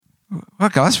Well,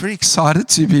 guys, very excited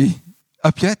to be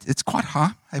up here. It's quite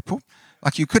high, hey, Paul?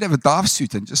 Like you could have a dive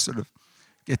suit and just sort of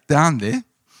get down there.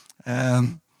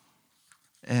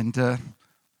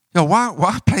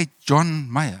 Why play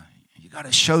John Mayer? You got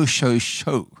to show.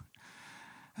 Show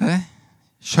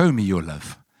me your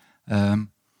love.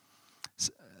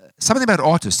 Something about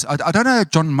artists. I don't know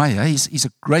John Mayer. He's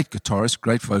a great guitarist,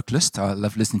 great vocalist. I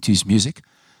love listening to his music.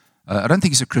 I don't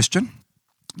think he's a Christian,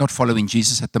 not following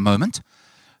Jesus at the moment.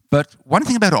 But one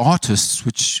thing about artists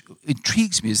which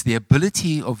intrigues me is the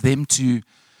ability of them to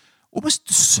almost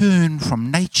discern from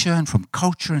nature and from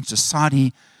culture and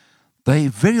society. They're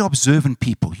very observant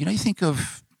people. You know, you think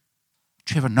of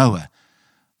Trevor Noah.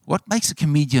 What makes a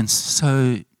comedian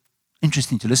so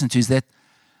interesting to listen to is that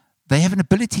they have an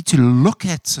ability to look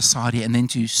at society and then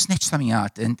to snatch something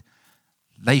out, and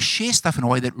they share stuff in a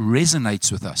way that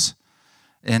resonates with us.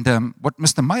 And what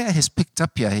Mr. Mayer has picked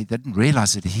up here, he didn't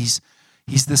realize it, he's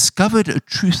discovered a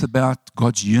truth about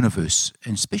God's universe,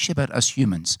 and especially about us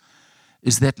humans,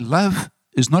 is that love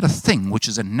is not a thing, which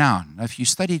is a noun. Now, if you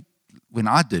studied, when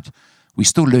I did, we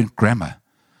still learned grammar.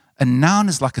 A noun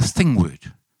is like a thing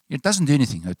word. It doesn't do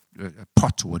anything, a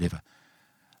pot or whatever.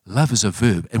 Love is a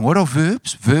verb. And what are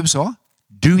verbs? Verbs are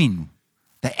doing.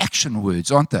 They're action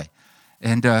words, aren't they?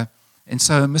 And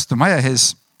so Mr. Mayer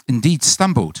has indeed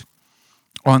stumbled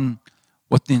on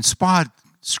what the inspired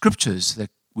scriptures that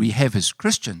we have as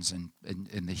Christians and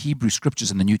the Hebrew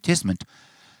scriptures in the New Testament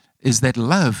is that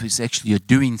love is actually a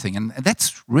doing thing. And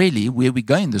that's really where we're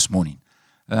going this morning.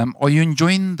 Are you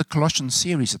enjoying the Colossians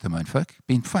series at the moment, folk?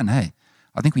 Been fun, hey?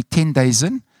 I think we're 10 days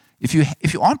in. If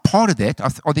you aren't part of that,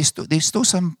 there's still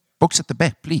some books at the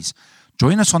back, please.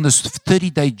 Join us on this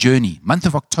 30-day journey, month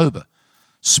of October.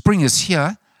 Spring is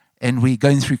here, and we're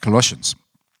going through Colossians.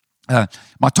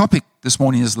 My topic this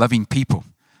morning is loving people.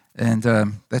 And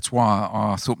that's why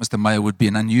I thought Mr. Mayer would be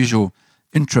an unusual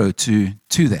intro to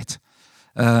that.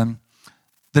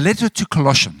 The letter to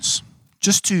Colossians,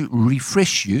 just to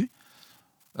refresh you,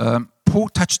 Paul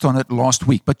touched on it last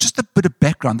week, but just a bit of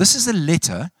background. This is a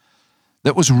letter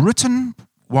that was written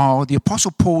while the Apostle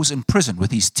Paul's in prison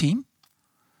with his team.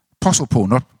 Apostle Paul,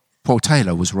 not Paul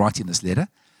Taylor, was writing this letter.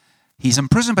 He's in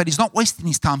prison, but he's not wasting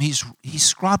his time. He's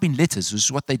scribing letters, which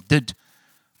is what they did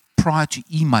prior to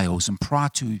emails and prior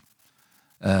to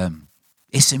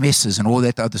SMSs and all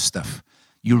that other stuff.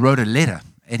 You wrote a letter,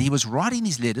 and he was writing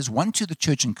these letters, one to the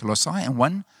church in Colossae and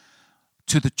one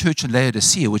to the church in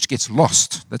Laodicea, which gets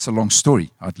lost. That's a long story.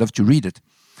 I'd love to read it.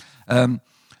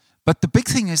 But the big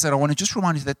thing is that I want to just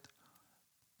remind you that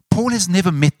Paul has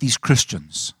never met these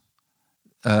Christians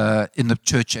in the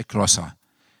church at Colossae.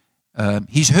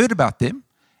 He's heard about them,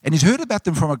 and he's heard about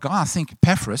them from a guy, I think,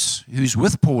 Epaphras, who's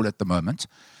with Paul at the moment.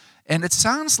 And it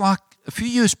sounds like a few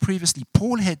years previously,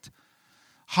 Paul had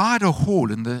hired a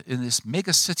hall in this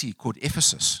mega city called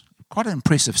Ephesus. Quite an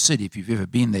impressive city if you've ever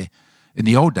been there in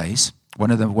the old days, one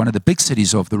of the big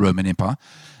cities of the Roman Empire.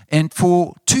 And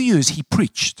for 2 years, he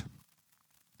preached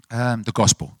the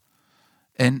gospel.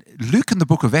 And Luke in the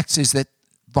book of Acts says that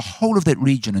the whole of that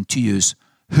region in 2 years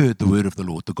heard the word of the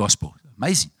Lord, the gospel.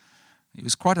 Amazing. He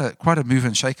was quite a mover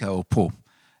and shaker, old Paul.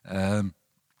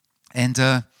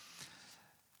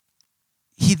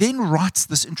 He then writes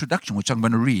this introduction, which I'm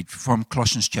going to read from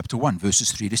Colossians chapter 1,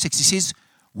 verses 3 to 6. He says,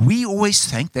 we always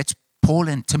thank, that's Paul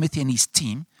and Timothy and his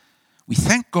team, we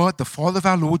thank God, the Father of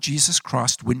our Lord Jesus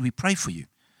Christ, when we pray for you.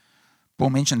 Paul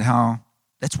mentioned how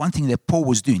that's one thing that Paul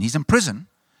was doing. He's in prison,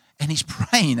 and he's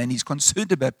praying, and he's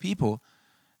concerned about people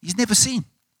he's never seen.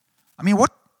 I mean,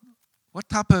 what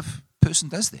type of person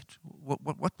does that?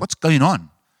 What's going on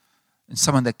in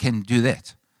someone that can do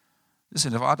that?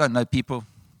 Listen, if I don't know people,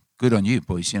 good on you,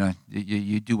 boys. You know,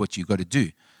 you do what you got to do.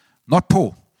 Not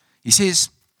Paul. He says,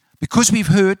 because we've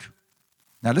heard,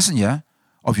 now listen here,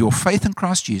 of your faith in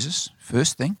Christ Jesus,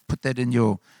 first thing, put that in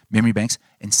your memory banks.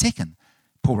 And second,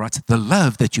 Paul writes, the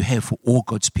love that you have for all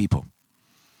God's people.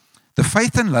 The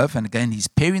faith and love, and again, he's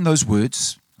pairing those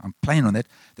words, I'm playing on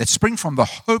that spring from the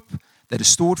hope that is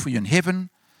stored for you in heaven,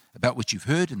 about what you've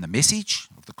heard in the message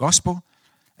of the gospel,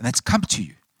 and that's come to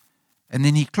you. And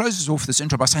then he closes off this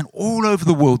intro by saying, all over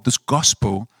the world, this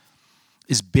gospel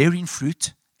is bearing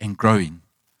fruit and growing,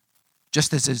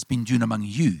 just as it's been doing among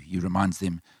you, he reminds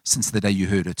them, since the day you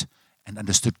heard it and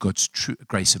understood God's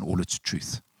grace and all its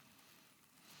truth.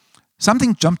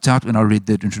 Something jumped out when I read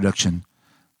that introduction,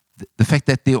 the fact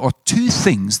that there are two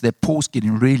things that Paul's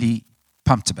getting really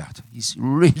pumped about. He's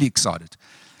really excited.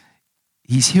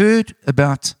 He's heard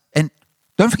about, and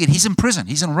don't forget, he's in prison.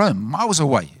 He's in Rome, miles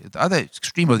away, at the other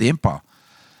extreme of the empire.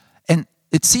 And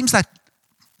it seems like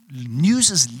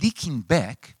news is leaking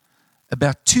back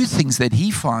about two things that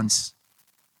he finds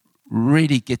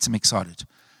really gets him excited.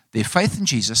 Their faith in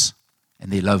Jesus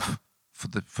and their love for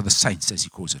the saints, as he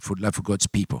calls it, for love for God's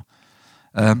people.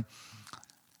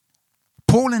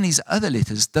 Paul in his other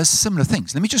letters does similar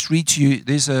things. Let me just read to you.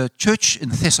 There's a church in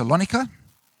Thessalonica,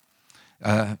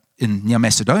 near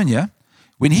Macedonia.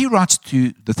 When he writes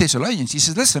to the Thessalonians, he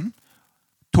says, listen,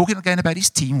 talking again about his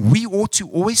team, we ought to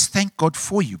always thank God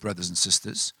for you, brothers and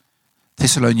sisters,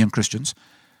 Thessalonian Christians,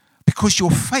 because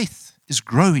your faith is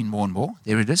growing more and more.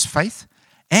 There it is, faith.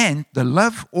 And the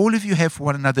love all of you have for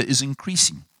one another is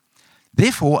increasing.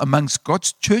 Therefore, amongst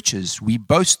God's churches, we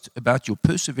boast about your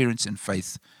perseverance and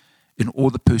faith in all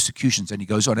the persecutions. And he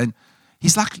goes on, and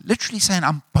he's like literally saying,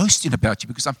 I'm boasting about you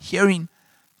because I'm hearing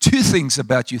two things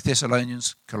about you,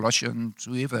 Thessalonians, Colossians,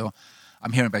 whoever.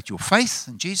 I'm hearing about your faith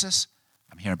in Jesus.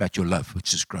 I'm hearing about your love,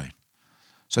 which is great.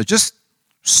 So just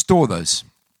store those.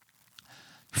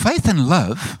 Faith and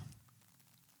love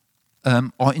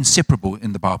are inseparable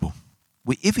in the Bible.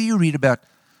 Wherever you read about,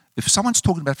 if someone's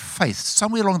talking about faith,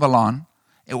 somewhere along the line,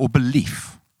 or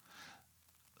belief,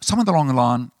 somewhere along the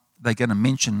line, they're going to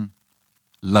mention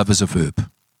love as a verb.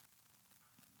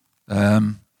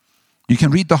 You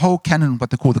can read the whole canon, what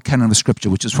they call the canon of Scripture,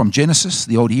 which is from Genesis,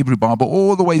 the old Hebrew Bible,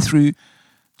 all the way through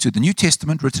to the New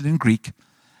Testament, written in Greek.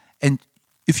 And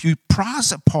if you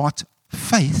prize apart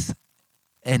faith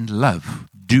and love,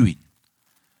 doing,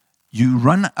 you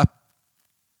run up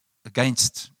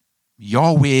against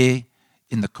Yahweh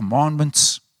in the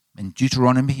commandments in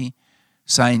Deuteronomy,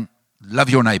 saying, love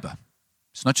your neighbor.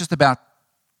 It's not just about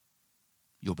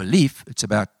your belief, it's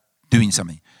about doing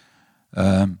something.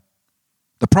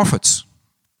 The prophets,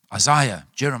 Isaiah,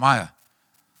 Jeremiah,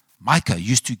 Micah,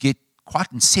 used to get quite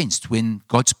incensed when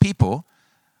God's people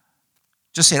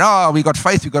just said, we got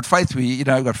faith, we got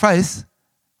faith.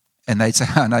 And they'd say,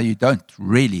 no, you don't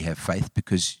really have faith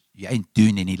because you ain't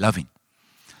doing any loving.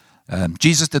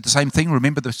 Jesus did the same thing.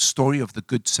 Remember the story of the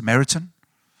Good Samaritan?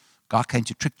 God came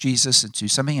to trick Jesus into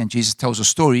something, and Jesus tells a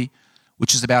story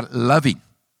which is about loving.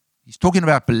 He's talking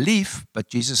about belief, but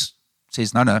Jesus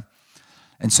says, no.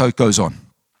 And so it goes on.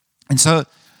 And so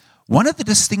one of the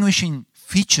distinguishing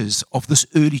features of this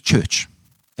early church,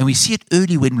 and we see it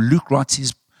early when Luke writes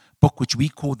his book, which we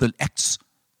call the Acts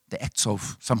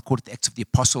of, some call it the Acts of the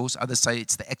Apostles, others say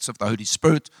it's the Acts of the Holy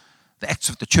Spirit, the Acts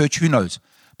of the Church, who knows.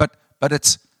 But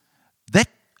it's that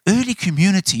early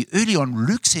community, early on,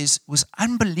 Luke says, was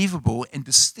unbelievable and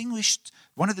distinguished.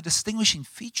 One of the distinguishing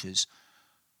features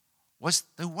was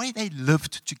the way they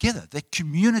lived together, that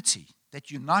community, that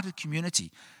united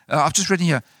community. I've just written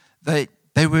here, they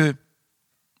were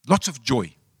lots of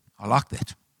joy. I like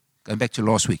that. Going back to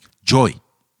last week, joy,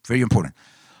 very important.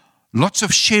 Lots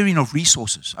of sharing of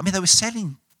resources. I mean, they were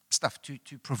selling stuff to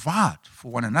provide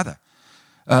for one another.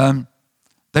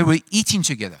 They were eating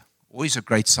together, always a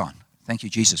great sign. Thank you,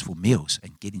 Jesus, for meals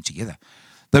and getting together.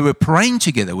 They were praying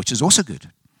together, which is also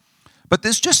good. But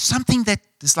there's just something that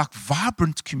is like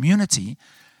vibrant community.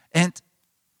 And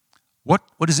what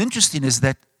is interesting is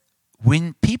that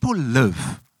when people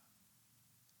live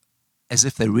as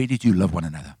if they really do love one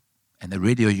another and they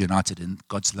really are united in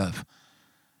God's love,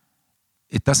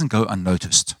 it doesn't go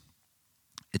unnoticed.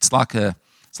 It's like a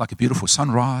beautiful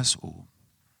sunrise or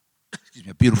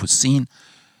a beautiful scene.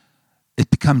 It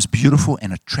becomes beautiful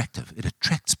and attractive. It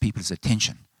attracts people's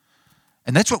attention.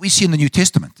 And that's what we see in the New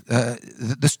Testament.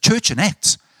 This church in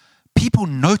Acts, people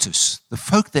notice the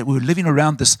folk that were living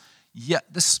around this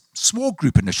small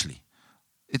group initially.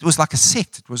 It was like a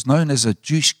sect. It was known as a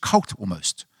Jewish cult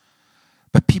almost.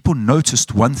 But people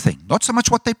noticed one thing. Not so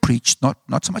much what they preached, not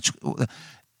so much.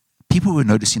 People were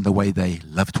noticing the way they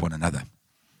loved one another.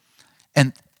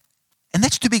 And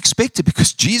that's to be expected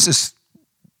because Jesus,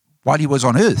 while he was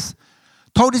on earth,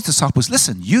 told his disciples,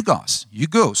 listen, you guys, you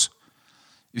girls,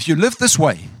 if you live this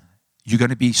way, you're going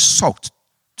to be salt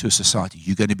to a society.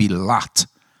 You're going to be light.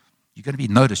 You're going to be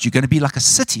noticed. You're going to be like a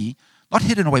city, not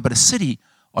hidden away, but a city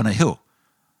on a hill.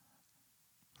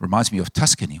 Reminds me of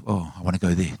Tuscany. Oh, I want to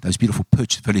go there. Those beautiful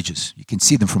perched villages. You can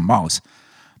see them from miles.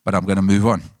 But I'm going to move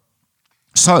on.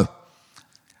 So,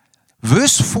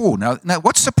 verse 4. Now,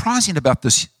 what's surprising about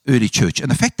this early church,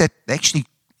 and the fact that they're actually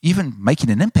even making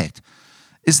an impact,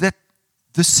 is that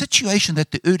the situation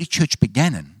that the early church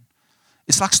began in,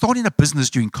 it's like starting a business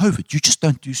during COVID. You just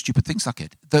don't do stupid things like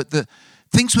it. The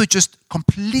things were just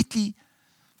completely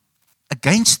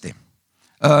against them.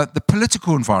 The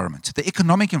political environment, the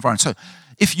economic environment. So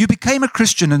if you became a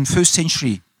Christian in 1st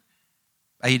century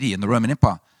AD in the Roman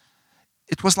Empire,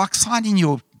 it was like signing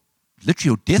literally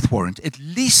your death warrant. At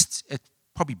least, at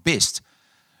probably best,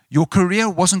 your career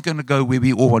wasn't going to go where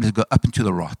we all wanted to go, up and to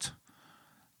the right.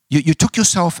 You took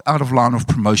yourself out of line of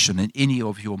promotion in any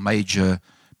of your major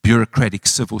bureaucratic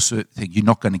civil thing. You're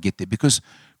not going to get there because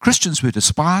Christians were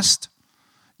despised,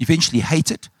 eventually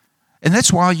hated. And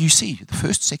that's why you see the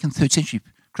first, second, third century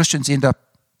Christians end up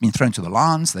being thrown to the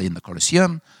lions. They're in the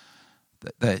Colosseum.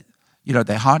 They're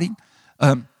hiding.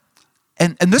 And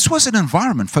this was an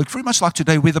environment, folks, very much like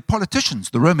today, where the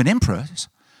politicians, the Roman emperors,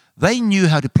 they knew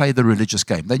how to play the religious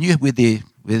game. They knew where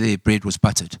their bread was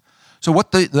buttered. So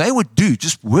what they would do,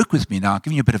 just work with me now, I'm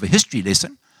giving you a bit of a history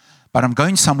lesson, but I'm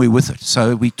going somewhere with it.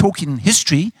 So we talk in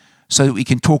history so that we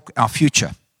can talk our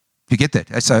future. You get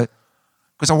that? So,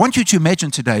 because I want you to imagine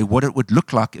today what it would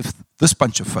look like if this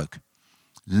bunch of folk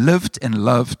lived and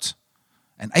loved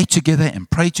and ate together and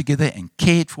prayed together and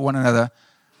cared for one another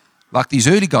like these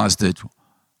early guys did.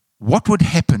 What would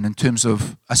happen in terms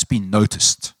of us being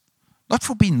noticed? Not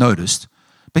for being noticed,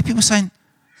 but people saying,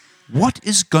 what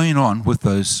is going on with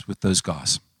those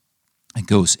guys and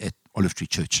girls at Olive Tree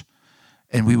Church?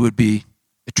 And we would be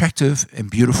attractive and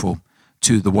beautiful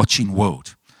to the watching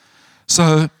world.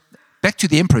 So back to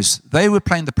the emperors, they were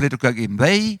playing the political game.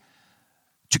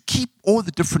 To keep all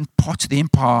the different parts of the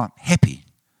empire happy,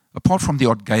 apart from the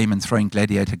odd game and throwing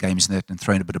gladiator games and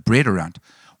throwing a bit of bread around,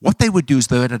 what they would do is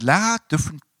they would allow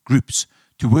different groups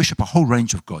to worship a whole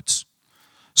range of gods.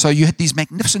 So you had these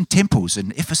magnificent temples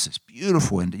in Ephesus,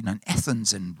 beautiful, and in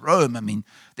Athens and Rome. I mean,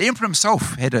 the emperor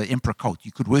himself had an emperor cult.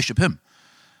 You could worship him.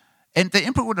 And the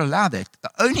emperor would allow that.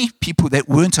 The only people that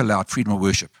weren't allowed freedom of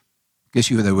worship, guess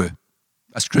who they were?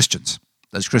 Us Christians.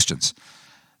 Those Christians.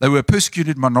 They were a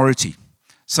persecuted minority.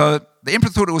 So the emperor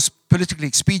thought it was politically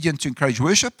expedient to encourage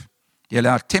worship. He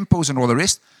allowed temples and all the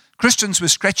rest. Christians were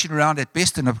scratching around at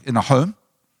best in a home.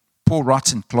 Paul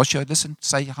writes in Colossae, listen,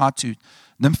 say hi to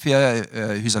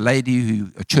Nymphaea, who's a lady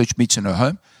who a church meets in her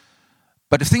home.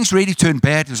 But if things really turned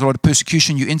bad, there's a lot of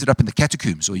persecution, you ended up in the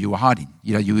catacombs or you were hiding.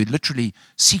 You were literally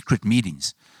secret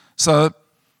meetings. So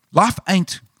life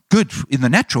ain't good in the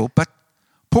natural, but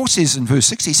Paul says in verse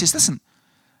 6, he says, listen,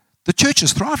 the church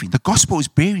is thriving. The gospel is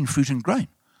bearing fruit and growing.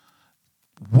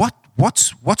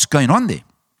 What's going on there?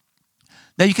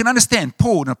 Now you can understand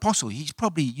Paul, an apostle, you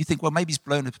think, well, maybe he's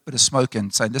blown a bit of smoke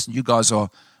and saying, listen, you guys are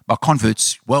my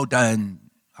converts, well done,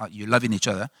 you're loving each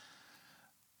other.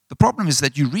 The problem is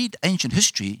that you read ancient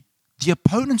history, the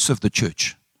opponents of the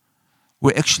church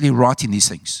were actually writing these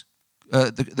things.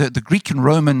 The Greek and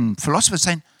Roman philosophers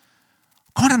saying,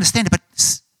 I can't understand it,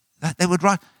 but they would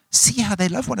write, see how they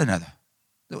love one another.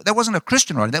 That wasn't a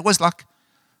Christian writing. That was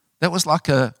like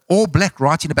a all black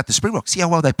writing about the Springboks. See how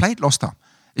well they played last time.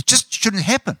 It just shouldn't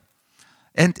happen.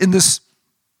 And in this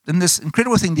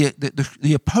incredible thing,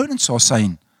 the opponents are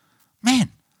saying,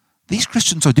 man, these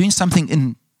Christians are doing something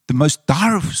in the most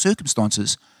dire of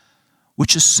circumstances,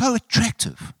 which is so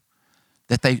attractive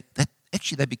that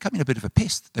they're becoming a bit of a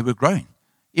pest. They were growing.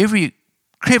 Every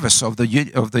crevice of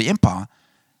the empire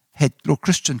had little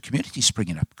Christian communities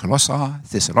springing up. Colossae,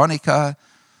 Thessalonica,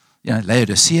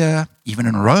 Laodicea, even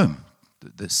in Rome,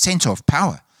 the center of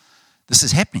power. This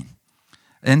is happening.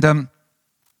 And now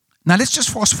let's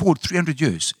just fast forward 300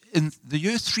 years. In the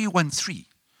year 313,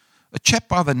 a chap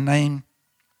by the name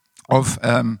of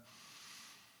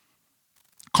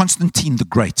Constantine the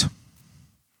Great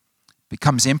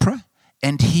becomes emperor,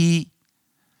 and people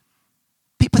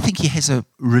think he has a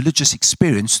religious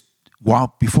experience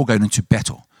before going into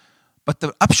battle. But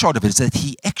the upshot of it is that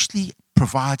he actually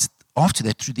provides, after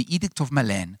that, through the Edict of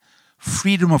Milan,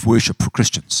 freedom of worship for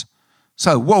Christians.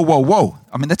 So, whoa.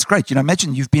 I mean, that's great.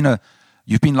 Imagine you've been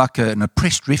like an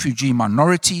oppressed refugee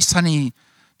minority. Suddenly,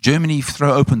 Germany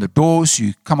throw open the doors.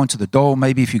 You come onto the dole.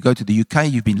 Maybe if you go to the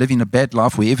UK, you've been living a bad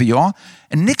life wherever you are.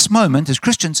 And next moment, as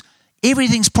Christians,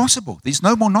 everything's possible. There's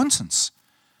no more nonsense.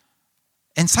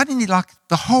 And suddenly, like,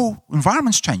 the whole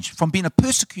environment's changed. From being a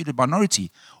persecuted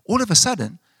minority, all of a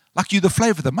sudden, like you're the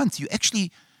flavor of the month. You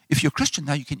actually, if you're a Christian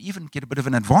now, you can even get a bit of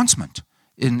an advancement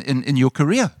in your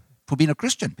career for being a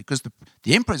Christian, because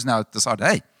the emperors now decided,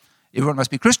 hey, everyone must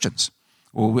be Christians.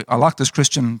 Or I like this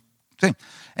Christian thing.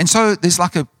 And so there's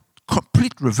like a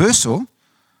complete reversal,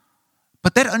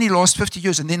 but that only lasts 50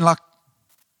 years. And then, like,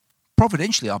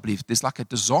 providentially, I believe, there's like a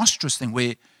disastrous thing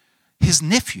where his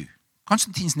nephew,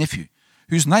 Constantine's nephew,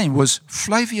 whose name was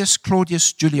Flavius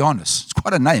Claudius Julianus. It's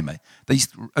quite a name, eh?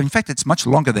 In fact, it's much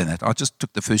longer than that. I just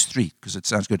took the first three because it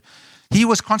sounds good. He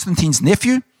was Constantine's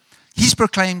nephew. He's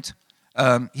proclaimed,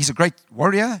 he's a great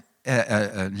warrior,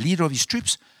 a leader of his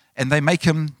troops, and they make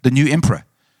him the new emperor.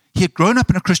 He had grown up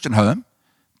in a Christian home,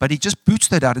 but he just boots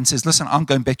that out and says, listen, I'm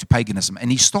going back to paganism. And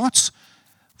he starts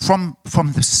from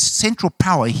the central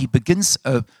power, he begins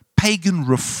a pagan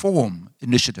reform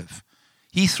initiative.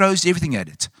 He throws everything at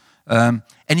it. And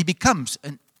he becomes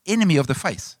an enemy of the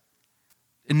faith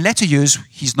in latter years,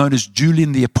 he's known as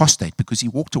Julian the Apostate because he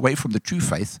walked away from the true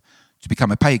faith to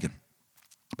become a pagan.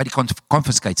 But he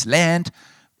confiscates land.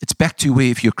 It's back to where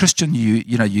if you're a Christian, you're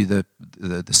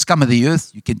the scum of the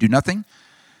earth. You can do nothing.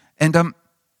 And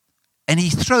he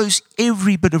throws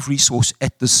every bit of resource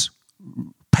at this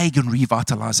pagan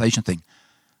revitalization thing.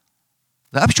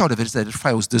 The upshot of it is that it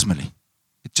fails dismally.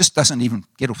 It just doesn't even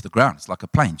get off the ground. It's like a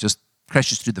plane, just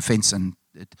crashes through the fence and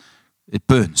it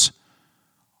burns.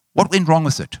 What went wrong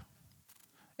with it?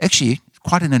 Actually,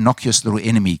 quite an innocuous little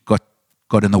enemy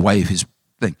got in the way of his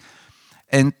thing.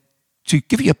 And to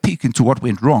give you a peek into what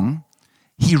went wrong,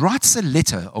 he writes a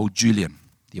letter, old Julian,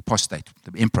 the apostate,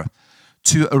 the emperor,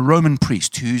 to a Roman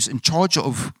priest who's in charge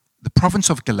of the province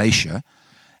of Galatia,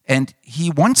 and he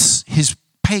wants his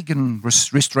pagan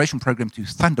restoration program to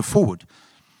thunder forward.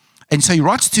 And so he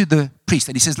writes to the priest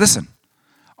and he says, listen,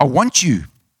 I want you,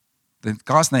 the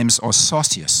guy's name is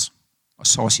Arsacius.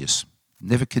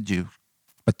 Never kid you,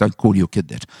 but don't call your kid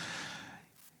that.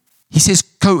 He says,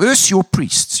 coerce your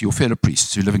priests, your fellow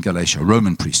priests who live in Galatia,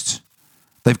 Roman priests.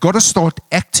 They've got to start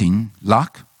acting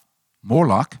more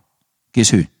like, guess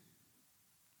who?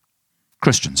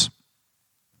 Christians.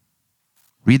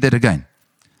 Read that again.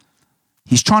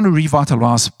 He's trying to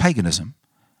revitalize paganism,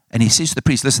 and he says to the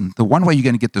priest, listen, the one way you're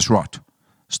going to get this right,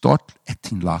 start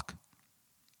acting like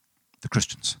the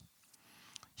Christians.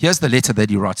 Here's the letter that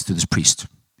he writes to this priest.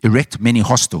 Erect many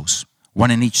hostels, one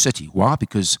in each city. Why?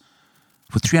 Because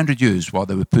for 300 years, while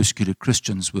they were persecuted,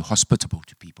 Christians were hospitable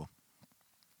to people.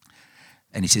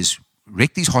 And he says,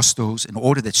 erect these hostels in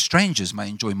order that strangers may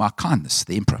enjoy my kindness,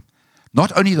 the emperor.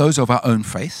 Not only those of our own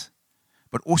faith,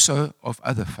 but also of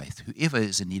other faith, whoever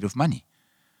is in need of money.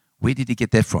 Where did he get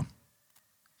that from?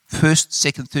 First,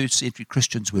 second, third century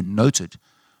Christians were noted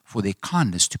for their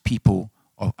kindness to people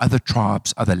of other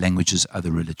tribes, other languages,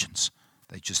 other religions.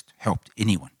 They just helped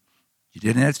anyone. You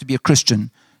didn't have to be a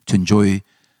Christian to enjoy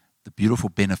the beautiful,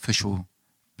 beneficial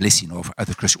blessing of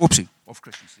other Christians. Oopsie, of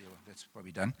Christians. That's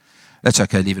probably done. That's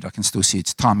okay, leave it. I can still see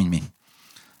it's timing me.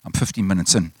 I'm 15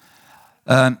 minutes in.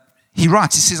 He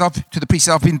writes, he says to the priest,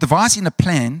 I've been devising a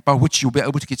plan by which you'll be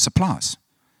able to get supplies.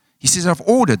 He says, I've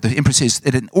ordered, the emperor says,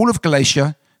 that in all of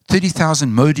Galatia,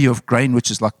 30,000 modi of grain, which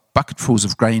is like bucketfuls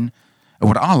of grain, and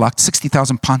what I liked,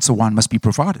 60,000 pints of wine must be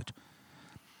provided.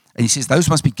 And he says, those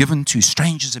must be given to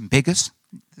strangers and beggars.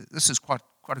 This is quite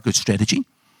a good strategy.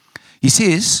 He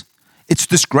says, it's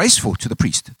disgraceful to the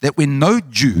priest that when no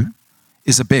Jew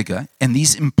is a beggar, and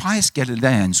these impious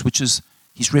Galileans, which is,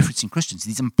 he's referencing Christians,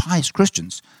 these impious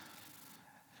Christians,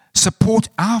 support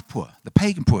our poor, the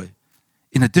pagan poor,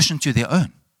 in addition to their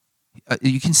own.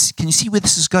 Can you see where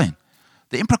this is going?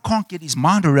 The emperor can't get his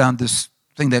mind around this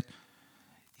thing that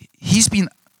he's been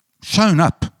shown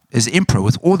up as emperor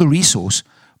with all the resource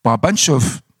by a bunch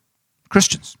of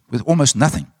Christians with almost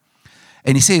nothing.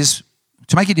 And he says,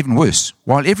 to make it even worse,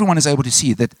 while everyone is able to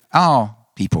see that our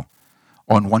people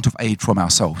are in want of aid from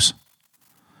ourselves,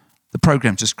 the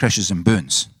program just crashes and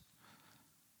burns.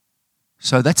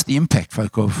 So that's the impact,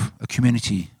 folk, of a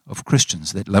community of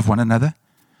Christians that love one another.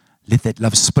 Let that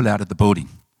love spill out of the building.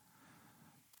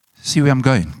 See where I'm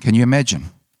going? Can you imagine?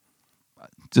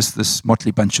 Just this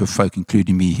motley bunch of folk,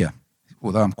 including me here,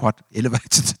 although I'm quite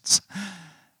elevated.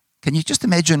 Can you just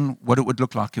imagine what it would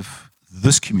look like if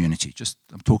this community,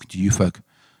 I'm talking to you folk,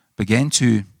 began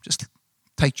to just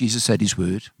take Jesus at his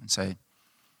word and say,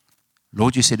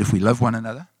 Lord, you said if we love one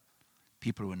another,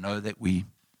 people will know that we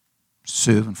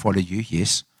serve and follow you,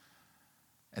 yes,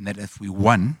 and that if we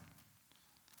won,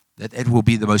 that it will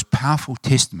be the most powerful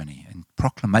testimony and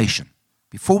proclamation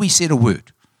before we said a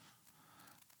word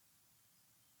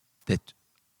that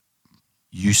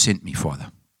you sent me,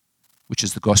 Father, which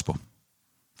is the gospel.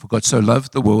 For God so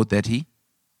loved the world that he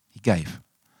gave.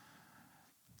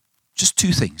 Just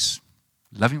two things.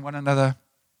 Loving one another,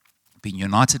 being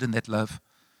united in that love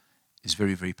is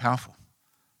very, very powerful.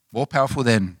 More powerful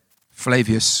than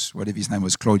Flavius, whatever his name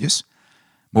was, Claudius.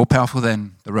 More powerful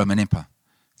than the Roman Empire.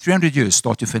 300 years,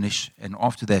 start to finish, and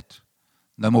after that,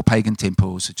 no more pagan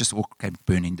temples. It just all came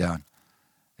burning down.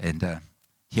 And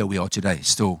here we are today,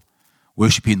 still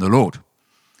worshiping the Lord.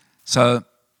 So,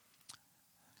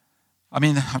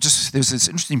 there's this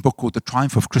interesting book called The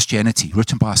Triumph of Christianity,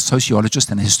 written by a sociologist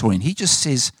and a historian. He just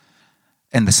says,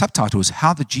 and the subtitle is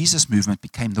How the Jesus Movement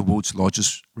Became the World's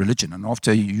Largest Religion. And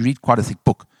after you read quite a thick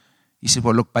book, he said,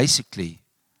 well, look, basically,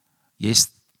 yes,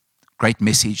 great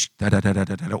message,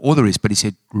 all the rest, but he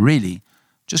said, really,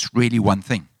 just really one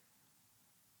thing.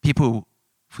 People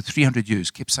for 300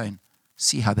 years kept saying,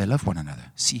 see how they love one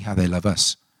another, see how they love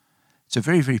us. It's a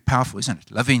very, very powerful, isn't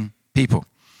it? Loving people.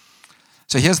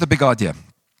 So here's the big idea.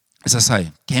 as I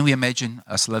say, can we imagine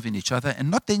us loving each other and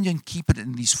not then keep it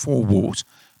in these four walls,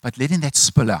 but letting that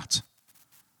spill out?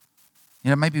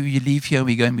 Maybe we leave here,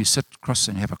 we go and we sit across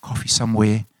and have a coffee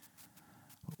somewhere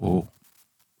or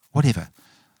whatever.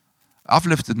 I've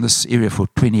lived in this area for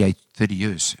 28, 30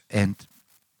 years, and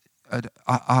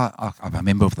I'm a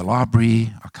member of the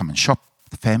library. I come and shop,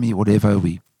 the family, whatever.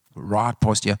 We ride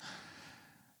past here.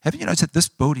 Haven't you noticed that this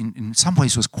building, in some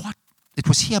ways, it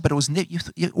was here, but it was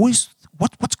you always,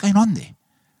 what's going on there?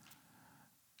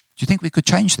 Do you think we could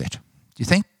change that? Do you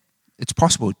think it's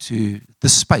possible to,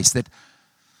 this space that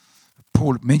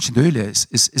Paul mentioned earlier,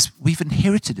 is we've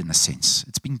inherited in a sense.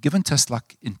 It's been given to us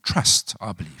like in trust,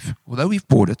 I believe. Although we've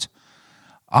bought it,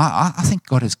 I think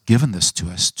God has given this to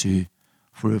us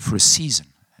for a season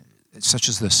such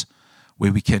as this,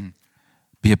 where we can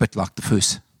be a bit like the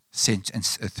first and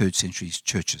third century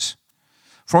churches.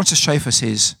 Francis Schaeffer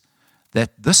says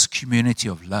that this community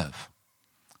of love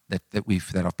that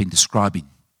I've been describing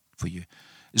for you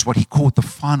is what he called the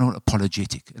final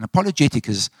apologetic. An apologetic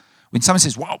is when someone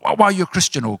says, why are you a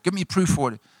Christian? Or give me proof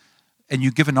for it, and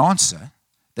you give an answer,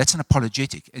 that's an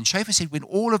apologetic. And Schaeffer said, when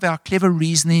all of our clever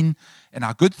reasoning and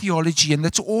our good theology, and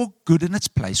that's all good in its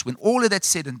place, when all of that's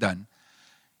said and done,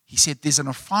 he said there's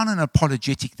a final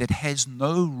apologetic that has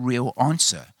no real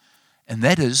answer. And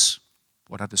that is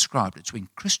what I described. It's when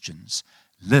Christians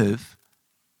live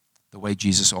the way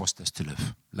Jesus asked us to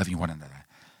live, loving one another.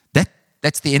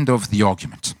 That's the end of the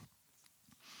argument.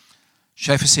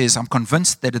 Schaeffer says, I'm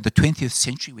convinced that in the 20th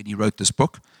century, when he wrote this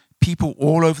book, people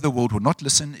all over the world will not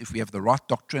listen if we have the right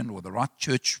doctrine or the right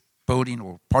church building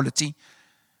or polity,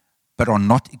 but are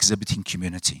not exhibiting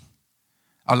community.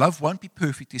 Our love won't be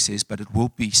perfect, he says, but it will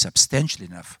be substantial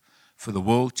enough for the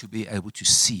world to be able to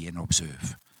see and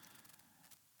observe.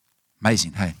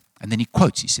 Amazing, hey? And then he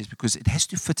quotes, he says, because it has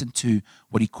to fit into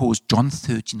what he calls John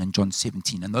 13 and John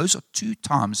 17. And those are two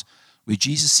times where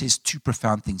Jesus says two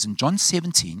profound things. In John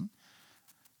 17,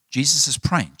 Jesus is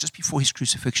praying just before his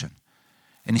crucifixion.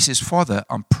 And he says, Father,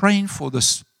 I'm praying for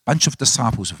this bunch of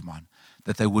disciples of mine,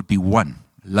 that they would be one,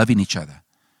 loving each other.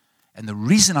 And the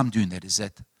reason I'm doing that is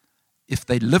that if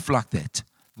they live like that,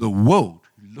 the world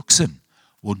who looks in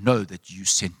will know that you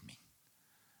sent me.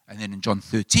 And then in John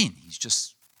 13, he's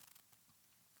just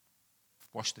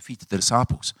washed the feet of the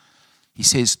disciples. He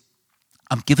says,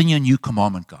 I'm giving you a new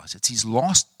commandment, guys. It's his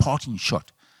last parting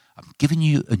shot. I'm giving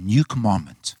you a new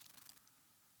commandment.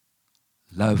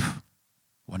 Love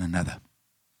one another.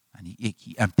 And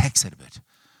he unpacks that a bit.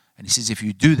 And he says, if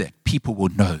you do that, people will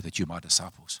know that you're my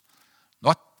disciples.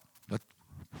 Not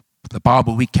the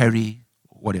Bible we carry,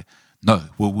 whatever. No,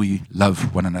 will we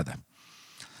love one another?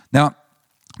 Now,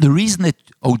 the reason that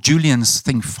old Julian's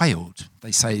thing failed,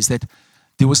 they say, is that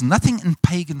there was nothing in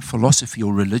pagan philosophy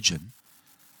or religion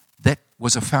that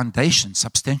was a foundation,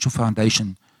 substantial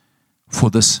foundation for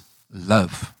this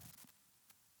love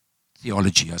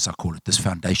theology, as I call it, this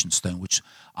foundation stone, which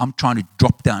I'm trying to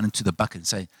drop down into the bucket and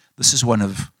say, this is one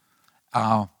of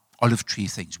our olive tree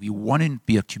things. We want to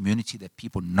be a community that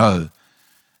people know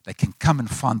they can come and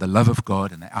find the love of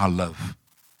God and our love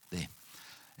there.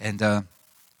 And the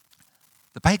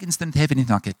pagans didn't have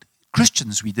anything like it.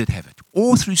 Christians, we did have it.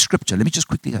 All through Scripture. Let me just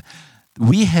quickly go.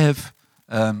 We have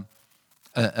a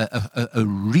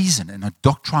reason and a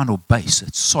doctrinal base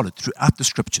that's solid throughout the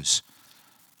Scriptures.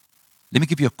 Let me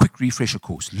give you a quick refresher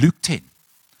course. Luke 10.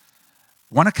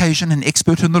 One occasion, an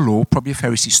expert in the law, probably a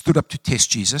Pharisee, stood up to test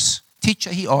Jesus. Teacher,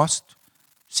 he asked,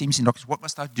 seems innocuous, what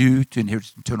must I do to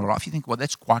inherit eternal life? You think, well,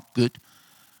 that's quite good.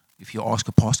 If you ask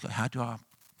a pastor, how do I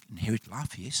inherit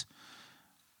life? Yes.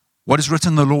 What is written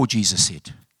in the law, Jesus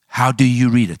said. How do you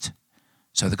read it?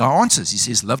 So the guy answers. He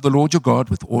says, love the Lord your God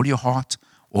with all your heart,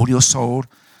 all your soul,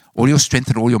 all your strength,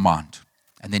 and all your mind.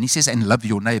 And then he says, and love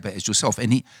your neighbor as yourself.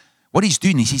 And what he's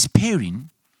doing is he's pairing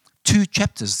two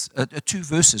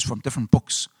verses from different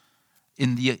books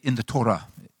in the Torah,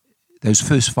 those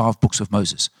first 5 books of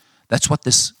Moses. That's what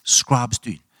this scribe's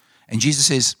doing. And Jesus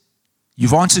says,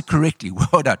 you've answered correctly.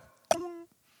 Well done.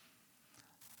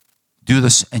 Do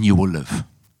this and you will live.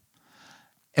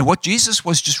 And what Jesus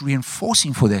was just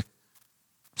reinforcing for that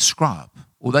scribe,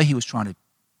 although he was trying to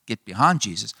get behind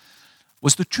Jesus,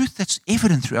 was the truth that's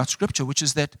evident throughout Scripture, which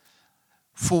is that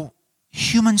for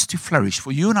humans to flourish,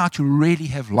 for you and I to really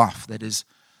have life that is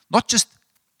not just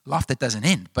life that doesn't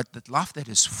end, but that life that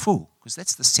is full, because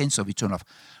that's the sense of eternal life.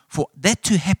 For that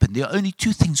to happen, there are only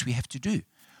 2 things we have to do.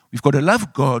 We've got to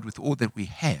love God with all that we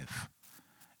have,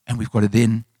 and we've got to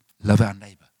then love our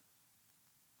neighbor.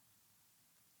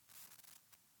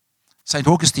 St.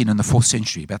 Augustine in the 4th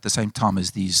century, about the same time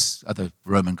as these other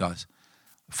Roman guys,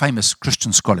 a famous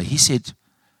Christian scholar, he said,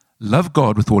 love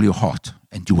God with all your heart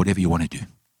and do whatever you want to do.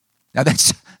 Now that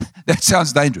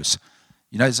sounds dangerous.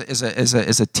 You know,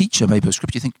 as a teacher, maybe a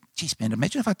scripture, you think, geez, man,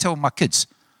 imagine if I tell my kids,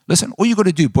 listen, all you got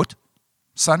to do,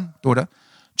 son, daughter,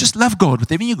 just love God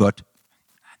with everything you got,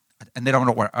 and then I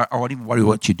won't even worry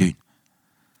what you're doing.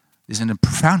 There's a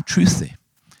profound truth there,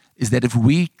 is that if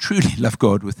we truly love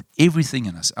God with everything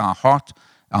in us, our heart,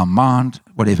 our mind,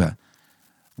 whatever,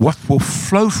 what will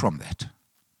flow from that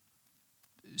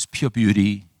is pure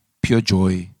beauty, pure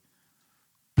joy,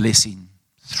 blessing,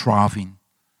 thriving.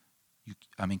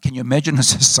 Can you imagine a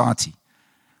society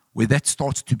where that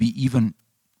starts to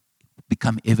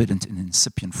become evident in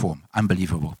incipient form?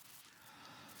 Unbelievable.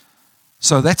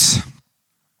 So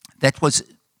that was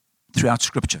throughout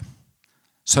Scripture.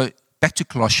 So back to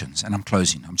Colossians, and I'm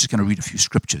closing. I'm just going to read a few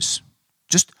scriptures.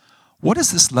 Just what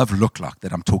does this love look like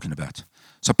that I'm talking about?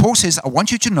 So Paul says, I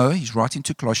want you to know, he's writing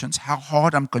to Colossians, how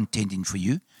hard I'm contending for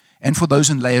you and for those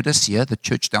in Laodicea, the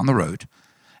church down the road,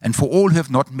 and for all who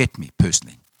have not met me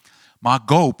personally. My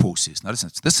goal, Paul says,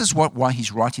 notice this is why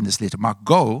he's writing this letter. My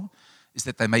goal is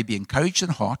that they may be encouraged in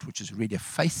heart, which is really a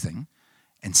faith thing,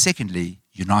 and secondly,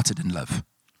 united in love.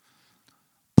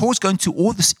 Paul's going to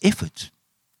all this effort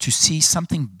to see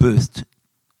something birthed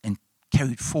and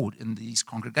carried forward in these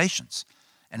congregations.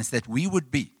 And it's that we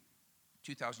would be,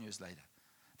 2,000 years later,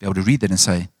 be able to read that and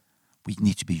say, we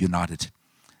need to be united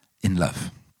in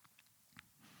love.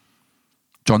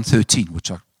 John 13,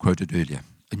 which I quoted earlier,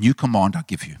 a new command I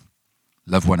give you,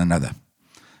 love one another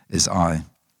as I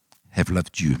have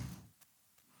loved you.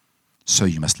 So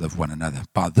you must love one another.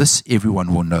 By this,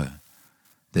 everyone will know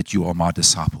that you are my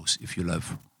disciples if you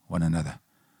love one another.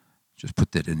 Just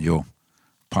put that in your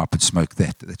pipe and smoke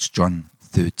that. That's John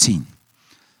 13.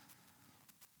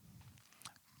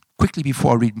 Quickly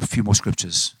before I read a few more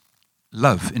scriptures,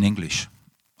 love in English.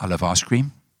 I love ice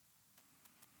cream.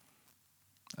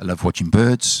 I love watching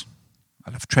birds.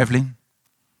 I love traveling.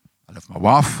 I love my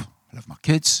wife. I love my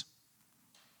kids.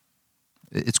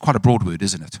 It's quite a broad word,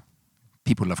 isn't it?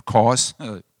 People love cars.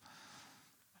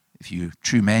 If you're a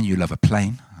true man, you love a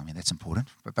plane. That's important.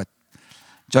 But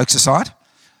jokes aside,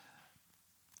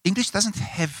 English doesn't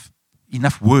have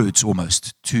enough words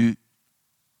almost to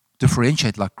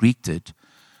differentiate like Greek did.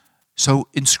 So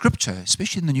in Scripture,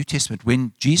 especially in the New Testament,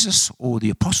 when Jesus or the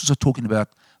apostles are talking about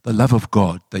the love of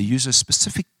God, they use a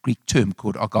specific Greek term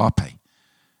called agape.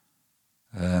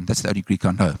 That's the only Greek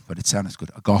I know, but it sounds good,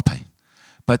 agape.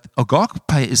 But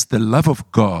agape is the love of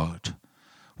God,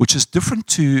 which is different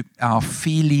to our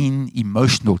feeling,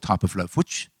 emotional type of love,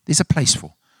 which there's a place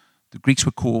for. The Greeks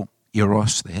would call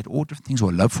eros. They had all different things,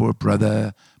 or love for a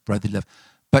brother, brotherly love.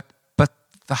 But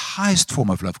the highest form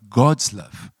of love, God's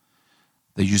love,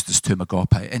 they use this term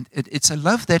agape. And it's a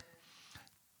love that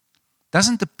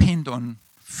doesn't depend on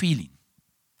feeling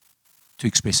to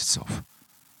express itself.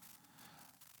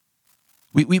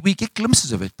 We get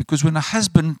glimpses of it because when a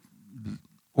husband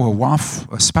or a wife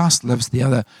or a spouse loves the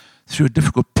other through a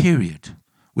difficult period,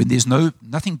 when there's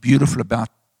nothing beautiful about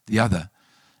the other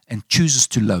and chooses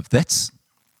to love, that's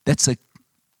a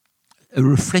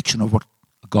reflection of what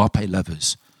agape love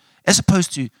is. As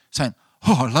opposed to saying,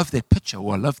 oh, I love that picture,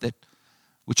 or I love that,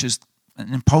 which is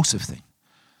an impulsive thing.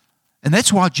 And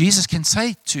that's why Jesus can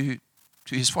say to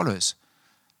his followers,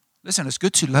 listen, it's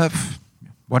good to love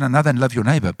one another and love your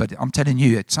neighbor, but I'm telling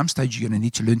you, at some stage you're going to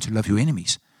need to learn to love your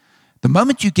enemies. The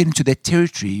moment you get into that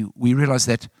territory, we realize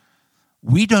that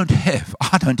I don't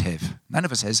have, none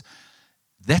of us has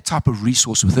that type of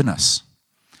resource within us.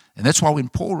 And that's why when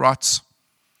Paul writes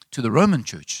to the Roman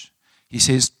church, he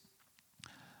says,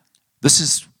 this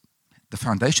is the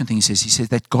foundation thing. He says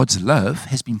that God's love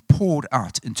has been poured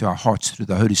out into our hearts through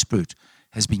the Holy Spirit,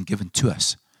 has been given to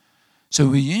us. So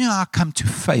when you and I come to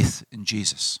faith in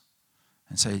Jesus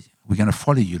and say, we're going to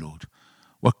follow you, Lord,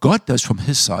 what God does from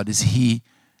his side is he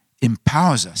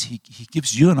empowers us. He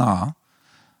gives you and I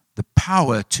the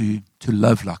power to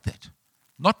love like that.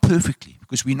 Not perfectly,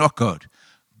 because we're not God.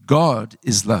 God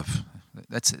is love.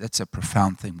 That's a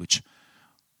profound thing which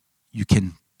you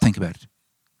can think about.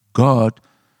 God,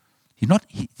 he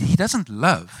doesn't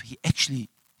love. He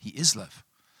is love.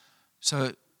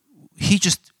 So he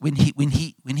just when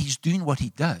he's doing what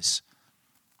he does,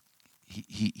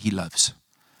 he loves.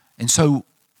 And so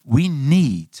we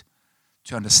need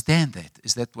to understand that.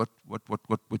 Is that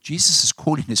what Jesus is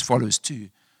calling his followers to?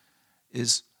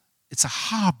 Is it's a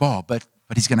high bar, but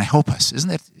he's going to help us. Isn't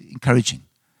that encouraging?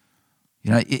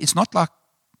 You know, it's not like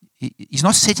he's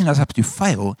not setting us up to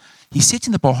fail. He's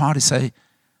setting the bar high to say,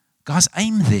 guys,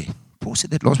 aim there. Paul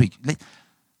said that last week.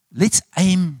 Let's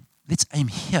aim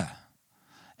here,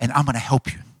 and I'm going to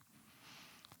help you.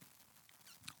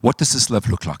 What does this love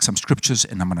look like? Some scriptures,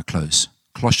 and I'm going to close.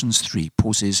 Colossians 3,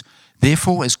 Paul says,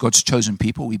 therefore, as God's chosen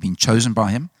people, we've been chosen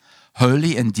by him,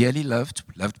 holy and dearly loved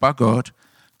by God,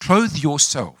 clothe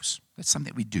yourselves, that's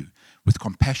something we do, with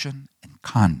compassion and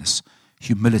kindness,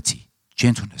 humility,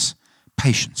 gentleness,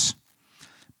 patience.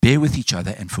 Bear with each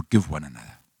other and forgive one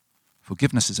another.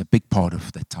 Forgiveness is a big part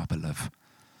of that type of love.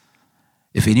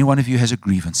 If any one of you has a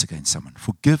grievance against someone,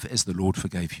 forgive as the Lord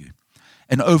forgave you.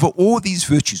 And over all these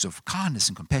virtues of kindness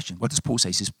and compassion, what does Paul say?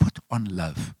 He says, put on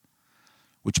love,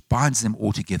 which binds them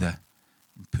all together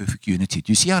in perfect unity.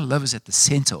 Do you see how love is at the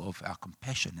center of our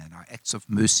compassion and our acts of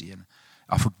mercy and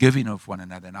our forgiving of one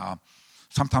another? And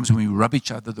sometimes when we rub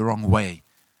each other the wrong way,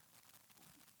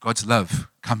 God's love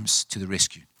comes to the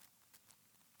rescue.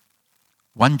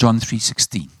 1 John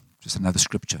 3:16, just another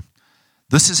scripture.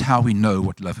 This is how we know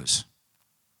what love is.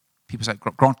 People say,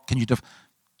 Grant, can you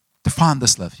define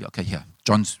this love? Yeah, okay, here.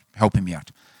 John's helping me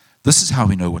out. This is how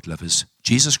we know what love is.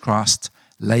 Jesus Christ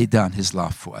laid down his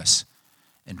life for us,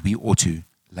 and we ought to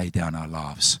lay down our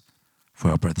lives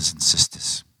for our brothers and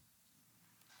sisters.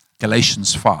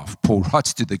 Galatians 5, Paul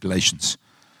writes to the Galatians,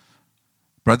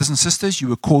 brothers and sisters, you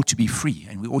were called to be free.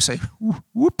 And we all say,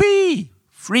 whoopee,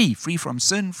 free from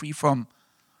sin, free from...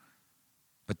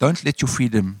 But don't let your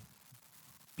freedom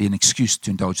be an excuse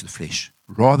to indulge the flesh.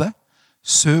 Rather,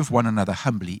 serve one another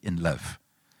humbly in love.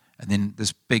 And then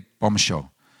this big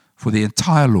bombshell, for the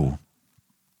entire law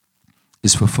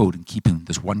is fulfilled in keeping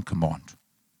this one command.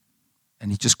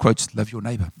 And he just quotes, love your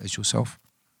neighbor as yourself.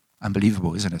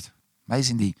 Unbelievable, isn't it?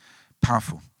 Amazingly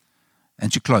powerful.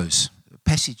 And to close, a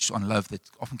passage on love that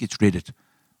often gets read at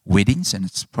weddings, and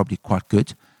it's probably quite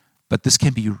good, but this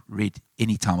can be read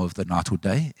any time of the night or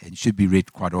day, and should be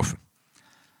read quite often.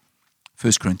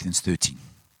 1 Corinthians 13.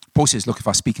 Paul says, look, if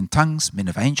I speak in tongues, men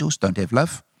of angels, don't have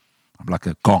love, I'm like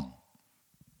a gong.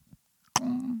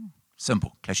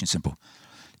 Simple, clashing simple.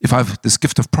 If I have this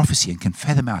gift of prophecy and can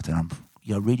fathom out, and I'm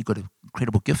really got an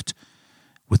incredible gift,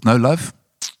 with no love,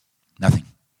 nothing.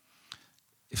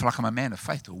 If I'm a man of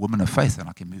faith or a woman of faith, and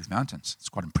I can move mountains, it's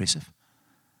quite impressive.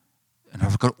 And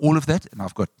I've got all of that, and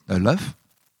I've got no love,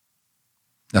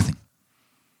 nothing.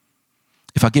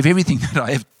 If I give everything that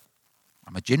I have,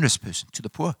 I'm a generous person to the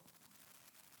poor.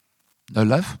 No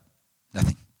love,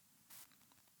 nothing.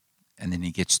 And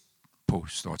then Paul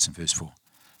starts in verse 4.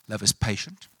 Love is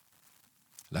patient.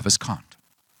 Love is kind.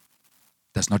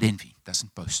 Does not envy.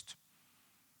 Doesn't boast.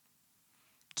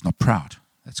 It's not proud.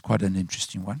 That's quite an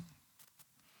interesting one.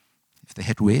 If the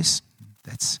head wears,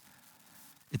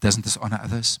 it doesn't dishonor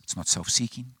others. It's not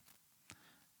self-seeking.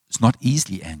 It's not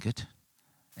easily angered.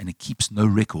 And it keeps no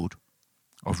record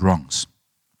of wrongs.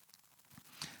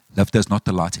 Love does not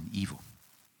delight in evil,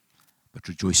 but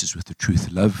rejoices with the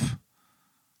truth. Love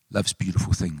loves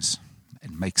beautiful things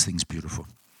and makes things beautiful.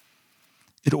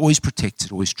 It always protects,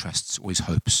 it always trusts, always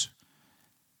hopes.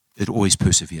 It always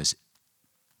perseveres.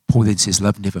 Paul then says,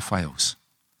 love never fails.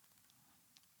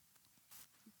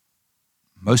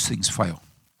 Most things fail.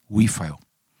 We fail.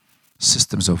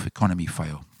 Systems of economy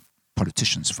fail.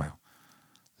 Politicians fail.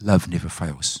 Love never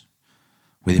fails.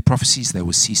 Where there are prophecies, they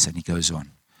will cease, and he goes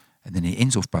on. And then he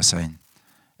ends off by saying,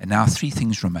 and now 3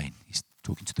 things remain. He's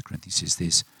talking to the Corinthians. He says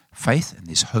there's faith and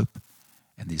there's hope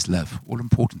and there's love. All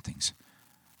important things.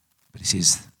 But he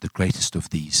says the greatest of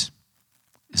these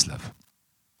is love.